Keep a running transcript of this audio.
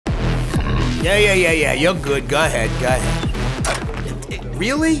Yeah, you're good. Go ahead.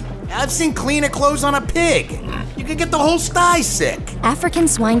 Really? I've seen cleaner clothes on a pig. You could get the whole sty sick. African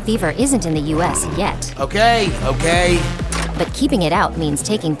swine fever isn't in the US yet. Okay. But keeping it out means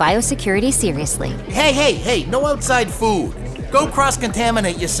taking biosecurity seriously. Hey, no outside food. Go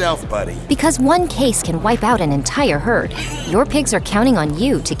cross-contaminate yourself, buddy. Because one case can wipe out an entire herd. Your pigs are counting on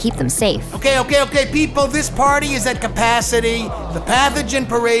you to keep them safe. Okay, people, this party is at capacity. The pathogen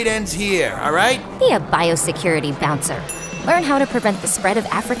parade ends here, all right? Be a biosecurity bouncer. Learn how to prevent the spread of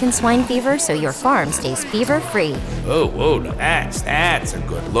African swine fever so your farm stays fever-free. Oh, now that's a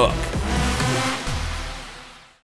good look.